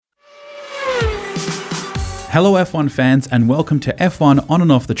Hello F1 fans and welcome to F1 On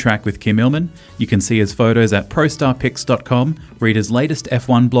and Off the Track with Kim Illman. You can see his photos at prostarpics.com, read his latest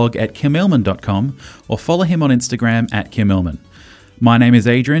F1 blog at kimillman.com or follow him on Instagram at Kim Illman. My name is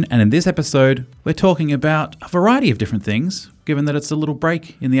Adrian and in this episode we're talking about a variety of different things given that it's a little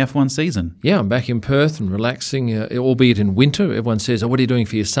break in the F1 season. Yeah, I'm back in Perth and relaxing, albeit in winter. Everyone says, what are you doing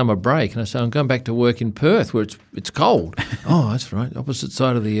for your summer break? And I say, I'm going back to work in Perth where it's cold. Oh, that's right, opposite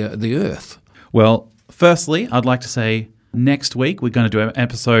side of the earth. Well, firstly, I'd like to say next week we're going to do an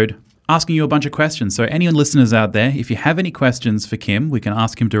episode asking you a bunch of questions. So any listeners out there, if you have any questions for Kim, we can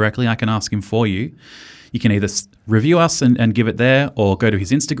ask him directly. I can ask him for you. You can either review us and give it there or go to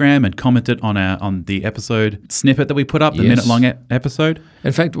his Instagram and comment it on the episode snippet that we put up, the minute-long episode.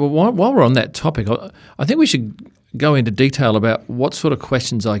 In fact, while we're on that topic, I think we should go into detail about what sort of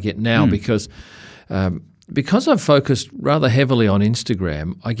questions I get now because I've focused rather heavily on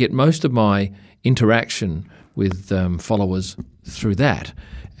Instagram, I get most of my interaction with followers through that.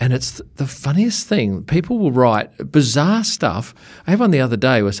 And it's the funniest thing. People will write bizarre stuff. I had one the other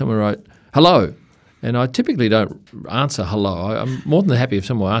day where someone wrote, hello. And I typically don't answer hello. I'm more than happy if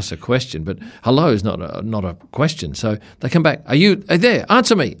someone asks a question, but hello is not a question. So they come back, are you there?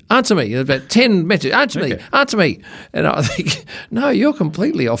 Answer me. About 10 messages, answer me. And I think, no, you're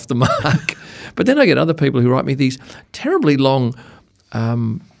completely off the mark. But then I get other people who write me these terribly long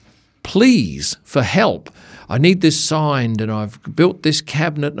pleas for help. I need this signed and I've built this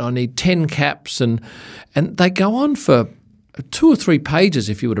cabinet and I need 10 caps and they go on for 2 or 3 pages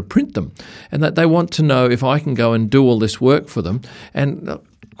if you were to print them, and that they want to know if I can go and do all this work for them. And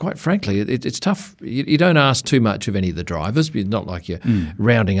quite frankly, it's tough. You don't ask too much of any of the drivers. It's not like you're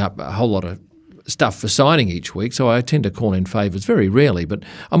rounding up a whole lot of stuff for signing each week, so I tend to call in favours very rarely, but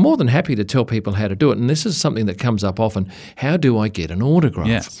I'm more than happy to tell people how to do it. And this is something that comes up often. How do I get an autograph?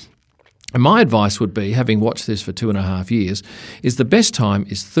 Yes. And my advice would be, having watched this for 2.5 years, is the best time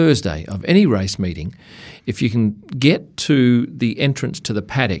is Thursday of any race meeting if you can get to the entrance to the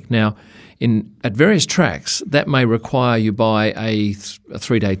paddock. Now, at various tracks, that may require you buy a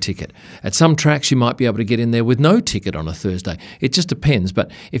 3-day ticket. At some tracks, you might be able to get in there with no ticket on a Thursday. It just depends. But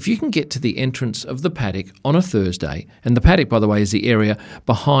if you can get to the entrance of the paddock on a Thursday, and the paddock, by the way, is the area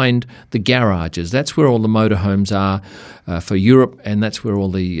behind the garages. That's where all the motorhomes are for Europe, and that's where all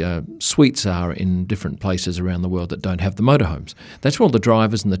the suites are in different places around the world that don't have the motorhomes. That's where all the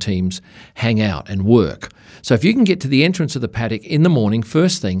drivers and the teams hang out and work. So if you can get to the entrance of the paddock in the morning,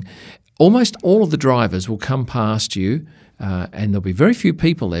 first thing, almost all of the drivers will come past you and there'll be very few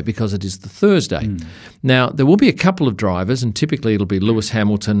people there because it is the Thursday. Now, there will be a couple of drivers, and typically it'll be Lewis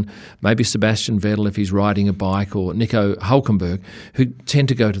Hamilton, maybe Sebastian Vettel if he's riding a bike, or Nico Hülkenberg, who tend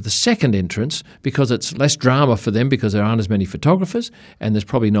to go to the second entrance because it's less drama for them because there aren't as many photographers and there's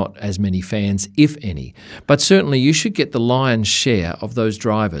probably not as many fans, if any. But certainly you should get the lion's share of those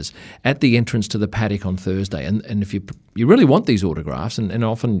drivers at the entrance to the paddock on Thursday. And if you really want these autographs, and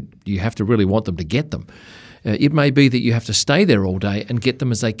often you have to really want them to get them, it may be that you have to stay there all day and get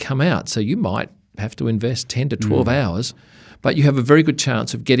them as they come out. So you might have to invest 10 to 12 hours, but you have a very good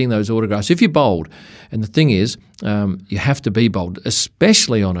chance of getting those autographs if you're bold. And the thing is, you have to be bold,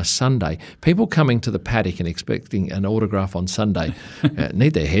 especially on a Sunday. People coming to the paddock and expecting an autograph on Sunday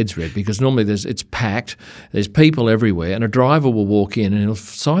need their heads read, because normally it's packed, there's people everywhere, and a driver will walk in and he'll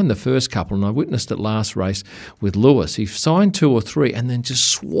sign the first couple. And I witnessed it last race with Lewis. He signed 2 or 3 and then just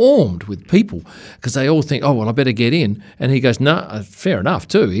swarmed with people because they all think, oh, well, I better get in. And he goes, no, fair enough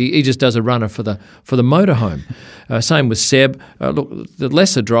too. He just does a runner for the motorhome. Same with Seb. Look, the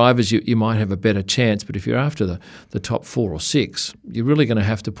lesser drivers, you might have a better chance, but if you're after the top 4 or 6, you're really going to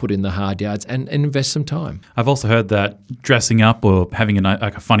have to put in the hard yards and invest some time. I've also heard that dressing up or having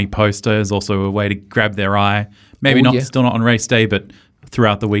a funny poster is also a way to grab their eye. Maybe still not on race day, but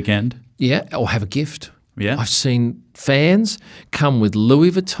throughout the weekend. Yeah, or have a gift. Yeah. I've seen fans come with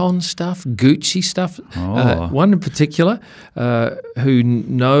Louis Vuitton stuff, Gucci stuff. One in particular who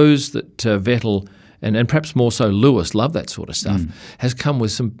knows that Vettel and perhaps more so Lewis love that sort of stuff, has come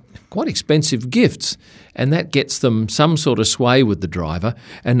with some quite expensive gifts, and that gets them some sort of sway with the driver.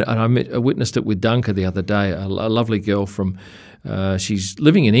 And I witnessed it with Dunker the other day, a lovely girl from she's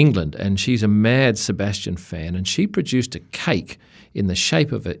living in England, and she's a mad Sebastian fan, and she produced a cake in the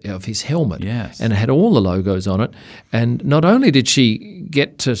shape of his helmet, and it had all the logos on it. And not only did she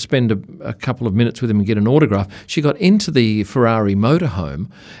get to spend a couple of minutes with him and get an autograph, she got into the Ferrari motorhome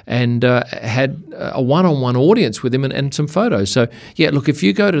and had a one-on-one audience with him and some photos. So, yeah, look, if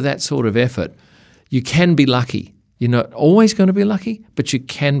you go to that sort of effort, you can be lucky. You're not always going to be lucky, but you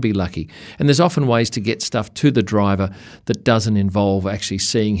can be lucky. And there's often ways to get stuff to the driver that doesn't involve actually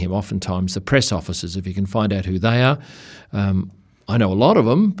seeing him. Oftentimes the press officers, if you can find out who they are. I know a lot of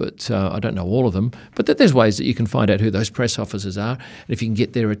them, but I don't know all of them. But there's ways that you can find out who those press officers are. And if you can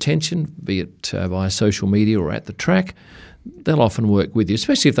get their attention, be it via social media or at the track, they'll often work with you,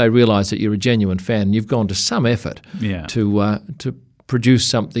 especially if they realise that you're a genuine fan and you've gone to some effort to produce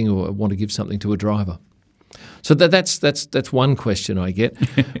something or want to give something to a driver. So that's one question I get.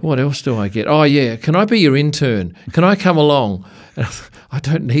 What else do I get? Oh, yeah, can I be your intern? Can I come along? I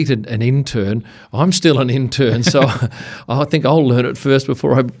don't need an intern. I'm still an intern, so I think I'll learn it first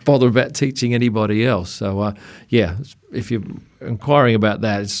before I bother about teaching anybody else. So, if you're inquiring about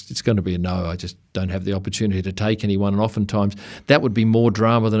that, it's going to be a no. I just don't have the opportunity to take anyone, and oftentimes that would be more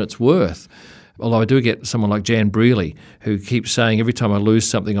drama than it's worth. Although I do get someone like Jan Brealey who keeps saying every time I lose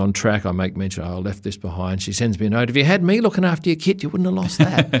something on track, I make mention, I left this behind. She sends me a note. If you had me looking after your kit, you wouldn't have lost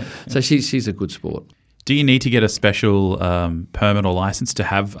that. So she's a good sport. Do you need to get a special permit or license to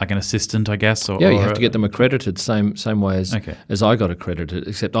have like an assistant, I guess? You have to get them accredited same way as I got accredited,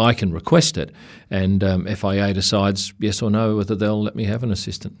 except I can request it. And FIA decides yes or no whether they'll let me have an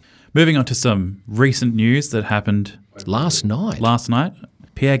assistant. Moving on to some recent news that happened last night.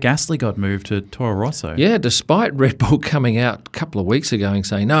 Pierre Gasly got moved to Toro Rosso. Yeah, despite Red Bull coming out a couple of weeks ago and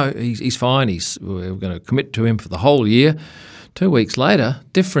saying, no, he's fine, we're going to commit to him for the whole year. 2 weeks later,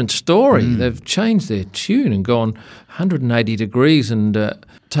 different story. They've changed their tune and gone 180 degrees and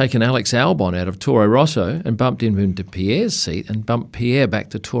taken Alex Albon out of Toro Rosso and bumped him into Pierre's seat and bumped Pierre back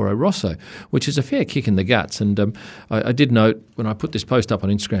to Toro Rosso, which is a fair kick in the guts. And I did note when I put this post up on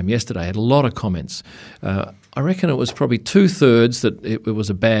Instagram yesterday, I had a lot of comments. I reckon it was probably 2/3 that it was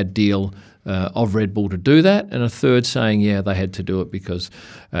a bad deal of Red Bull to do that, and a third saying, yeah, they had to do it because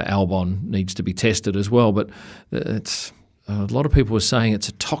Albon needs to be tested as well. But it's... a lot of people were saying it's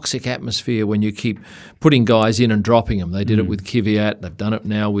a toxic atmosphere when you keep putting guys in and dropping them. They did it with Kvyat. They've done it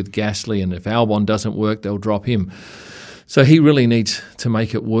now with Gasly. And if Albon doesn't work, they'll drop him. So he really needs to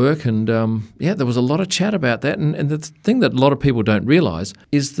make it work. And, there was a lot of chat about that. And the thing that a lot of people don't realise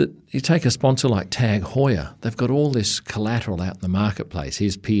is that you take a sponsor like Tag Heuer. They've got all this collateral out in the marketplace.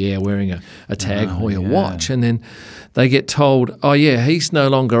 Here's Pierre wearing a Tag Heuer watch. And then they get told, oh, yeah, he's no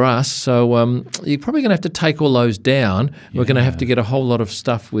longer us. So you're probably going to have to take all those down. Yeah. We're going to have to get a whole lot of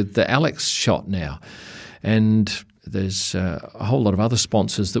stuff with the Alex shot now. And there's a whole lot of other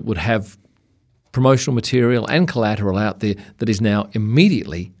sponsors that would have promotional material and collateral out there that is now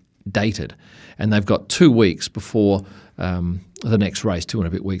immediately dated. And they've got 2 weeks before the next race, 2 and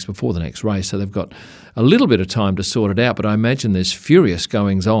a bit weeks before the next race. So they've got a little bit of time to sort it out, but I imagine there's furious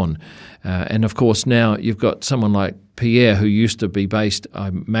goings on. And of course now you've got someone like Pierre who used to be based, I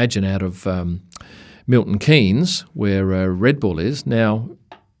imagine, out of Milton Keynes, where Red Bull is. Now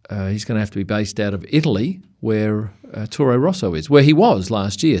he's going to have to be based out of Italy, where Toro Rosso is, where he was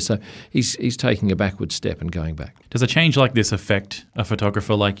last year. So he's taking a backward step and going back. Does a change like this affect a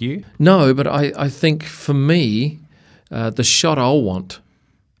photographer like you? No, but I think for me, the shot I'll want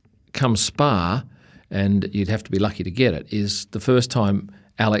come Spa, and you'd have to be lucky to get it, is the first time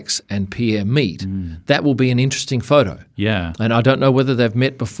Alex and Pierre meet. That will be an interesting photo. Yeah. And I don't know whether they've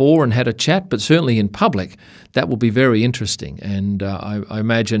met before and had a chat, but certainly in public, that will be very interesting. And I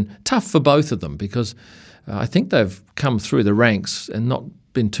imagine tough for both of them because I think they've come through the ranks and not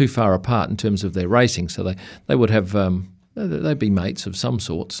been too far apart in terms of their racing. So they would have they'd be mates of some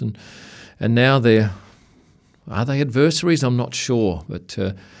sorts. And now are they adversaries? I'm not sure. But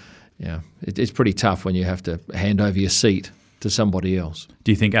it's pretty tough when you have to hand over your seat to somebody else.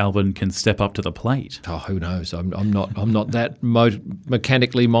 Do you think Albon can step up to the plate? Oh, who knows? I'm not that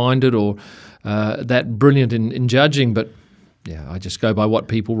mechanically minded or that brilliant in judging, but yeah, I just go by what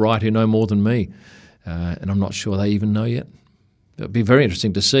people write who know more than me, and I'm not sure they even know yet. It'd be very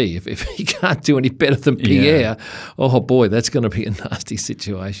interesting to see if he can't do any better than Pierre. Yeah. Oh boy, that's going to be a nasty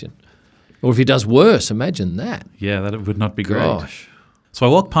situation. Or if he does worse, imagine that. Yeah, that would not be great. Gosh. So I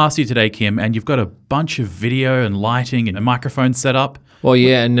walked past you today, Kim, and you've got a bunch of video and lighting and a microphone set up. Well,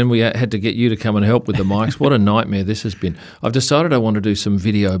 yeah, and then we had to get you to come and help with the mics. What a nightmare this has been. I've decided I want to do some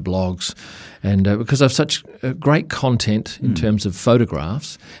video blogs, and because I've such great content in terms of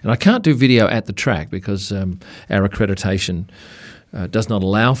photographs, and I can't do video at the track because our accreditation does not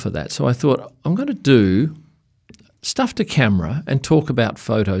allow for that. So I thought I'm going to do stuff to camera and talk about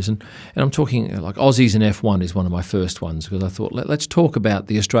photos. And I'm talking like Aussies in F1 is one of my first ones, because I thought, let's talk about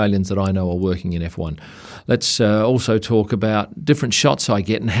the Australians that I know are working in F1. Let's also talk about different shots I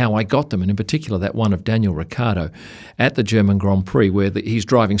get and how I got them, and in particular that one of Daniel Ricciardo at the German Grand Prix where he's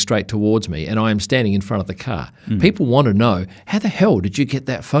driving straight towards me and I am standing in front of the car. People want to know, how the hell did you get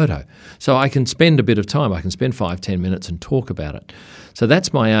that photo? So I can spend a bit of time. I can spend 5-10 minutes and talk about it. So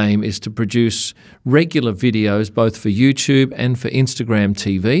that's my aim, is to produce regular videos both for YouTube and for Instagram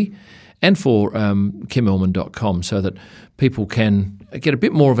TV and for kimillman.com, so that people can get a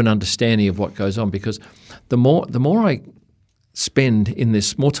bit more of an understanding of what goes on, because the more I spend in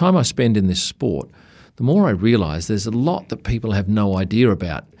this, more time I spend in this sport, the more I realise there's a lot that people have no idea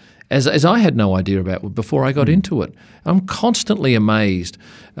about, as I had no idea about before I got into it. I'm constantly amazed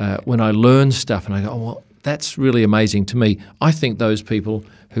when I learn stuff and I go, oh, well, that's really amazing to me. I think those people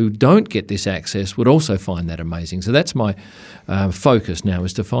who don't get this access would also find that amazing. So that's my focus now,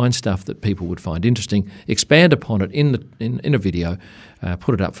 is to find stuff that people would find interesting, expand upon it in a video,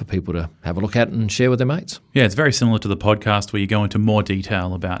 put it up for people to have a look at and share with their mates. Yeah, it's very similar to the podcast where you go into more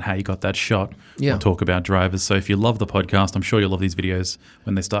detail about how you got that shot, or talk about drivers. So if you love the podcast, I'm sure you'll love these videos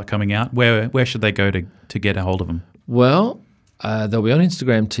when they start coming out. Where should they go to get a hold of them? Well, they'll be on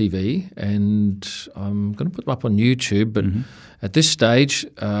Instagram TV, and I'm going to put them up on YouTube, but at this stage,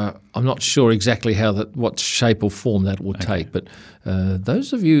 I'm not sure exactly what shape or form that will take. But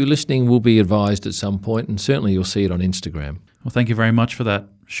those of you listening will be advised at some point, and certainly you'll see it on Instagram. Well, thank you very much for that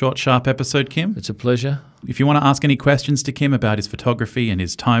short, sharp episode, Kim. It's a pleasure. If you want to ask any questions to Kim about his photography and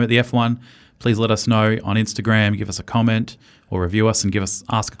his time at the F1, please let us know on Instagram, give us a comment or review us and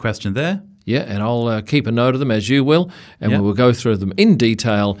ask a question there. Yeah, and I'll keep a note of them, as you will, and we will go through them in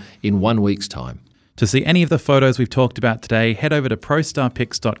detail in 1 week's time. To see any of the photos we've talked about today, head over to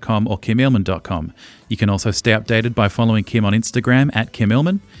prostarpics.com or kimillman.com. You can also stay updated by following Kim on Instagram at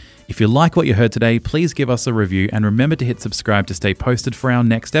kimillman. If you like what you heard today, please give us a review and remember to hit subscribe to stay posted for our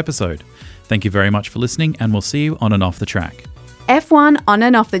next episode. Thank you very much for listening, and we'll see you on and off the track. F1 On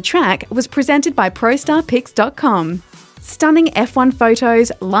and Off the Track was presented by prostarpics.com. Stunning F1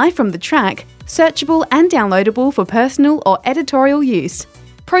 photos live from the track, searchable and downloadable for personal or editorial use.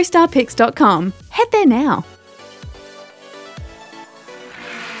 prostarpics.com. Head there now.